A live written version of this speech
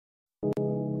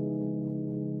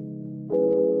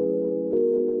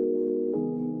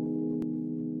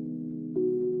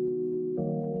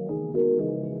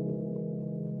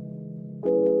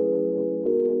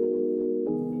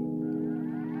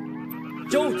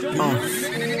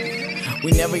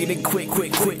We never get it quit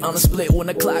on the split when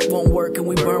the clock won't work and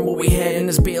we burn what we had and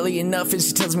it's barely enough. And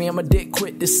she tells me I'm a dick,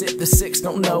 quit the sip, the six,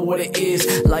 don't know what it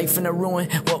is. Life in a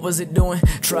ruin, what was it doing?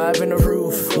 Driving the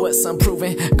roof, what's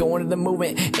unproven? Going to the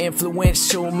movement,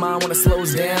 influential mind when it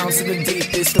slows down to the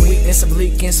deepest. The weakness of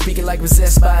leaking, speaking like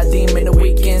possessed by a demon. The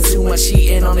weekend, too much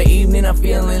eating on the evening, I'm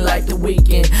feeling like the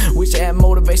weekend. Wish I had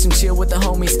motivation, chill with the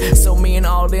homies, so me and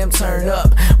all them turn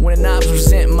up. When the knobs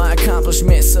present my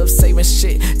accomplishments of saving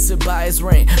shit to buy his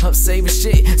rent, of saving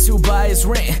shit to buy his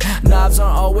rent. Knobs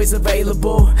aren't always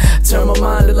available. Turn my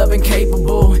mind to love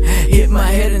incapable. Hit my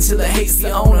head until it hates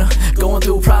the owner. Going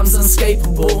through problems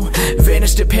unescapable.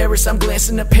 Vanished to Paris, I'm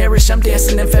glancing to perish. I'm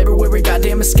dancing in February,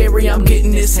 goddamn it's scary. I'm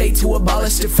getting this hate to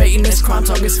abolish the fate. And this crime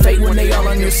talk is fate when they all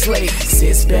on your slate.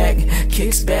 Sits back,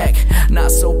 kicks back,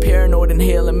 not so paranoid and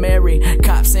Hail and Mary.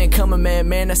 Cops ain't coming,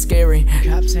 man, that's scary.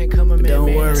 Cops ain't coming, man,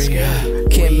 don't worry.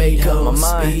 Can't make up my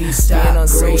mind. Being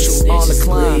unsocial on the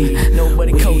climb.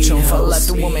 Nobody coach on, felt like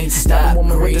the woman. Not a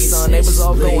woman with the sun, they was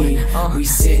all going. We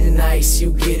sitting nice,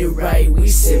 you get it right. We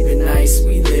sipping nice,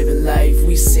 we living life.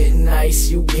 We sitting nice,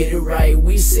 you get it right.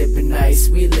 We sipping nice,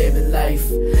 we living life.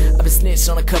 I've been snitched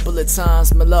on a couple of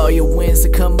times. My lawyer wins to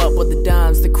come up with the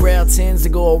dimes. The crowd tends to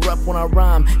go rough when I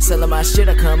rhyme. Selling my shit,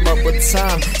 I come up with the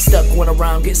time. Stuck when I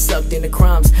rhyme, get sucked into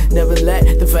crimes. Never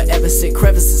let the forever sit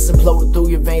crevices implode through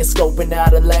your veins, scoping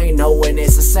out a lane, knowing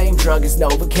it's the same drug as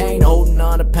Novocaine. Holding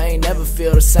on to pain, never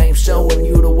feel the same. Showing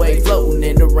you the way, floating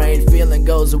in the rain. Feeling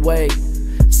goes away,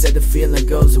 said the feeling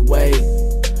goes away.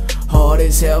 Hard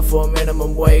as hell for a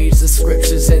minimum wage. The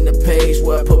scriptures in the page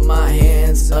where I put my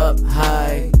hands up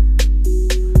high.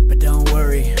 But don't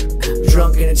worry,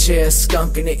 drunk in a chair,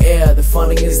 skunk in the air. The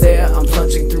funding is there, I'm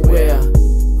plunging through air.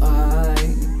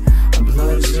 I'm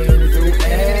plunging through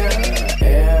air.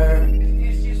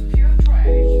 It's just pure trash,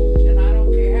 and I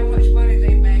don't care how much money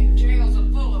they make. Jails are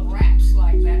full of raps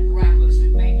like that. Rappers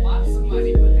that make lots of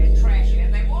money, but they're trashy,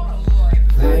 and they want a lawyer.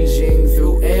 Plunging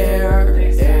through air.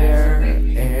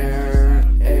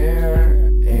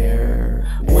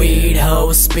 Weed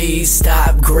hoe, speed,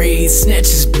 stop, greed,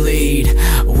 snitches bleed.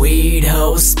 Weed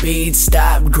hoe, speed,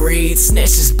 stop, greed,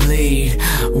 snitches bleed.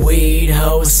 Weed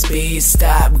hoe, speed,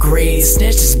 stop, greed,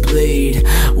 snitches bleed.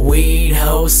 Weed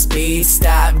hoe, speed,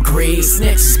 stop, greed,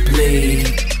 snitches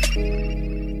bleed.